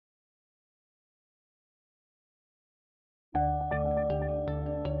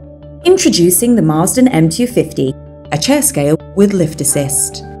Introducing the Marsden M-250, a chair scale with lift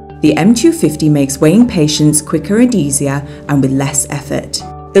assist. The M-250 makes weighing patients quicker and easier and with less effort.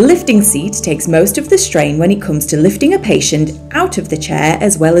 The lifting seat takes most of the strain when it comes to lifting a patient out of the chair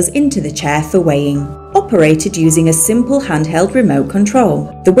as well as into the chair for weighing. Operated using a simple handheld remote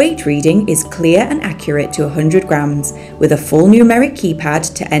control. The weight reading is clear and accurate to 100 grams, with a full numeric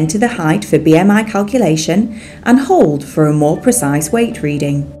keypad to enter the height for BMI calculation and hold for a more precise weight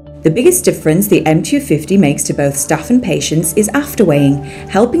reading. The biggest difference the M-250 makes to both staff and patients is after weighing,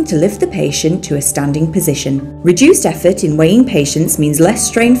 helping to lift the patient to a standing position. Reduced effort in weighing patients means less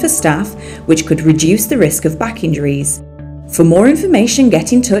strain for staff, which could reduce the risk of back injuries. For more information,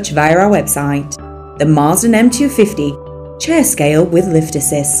 get in touch via our website. The Marsden M-250, chair scale with lift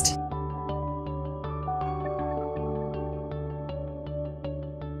assist.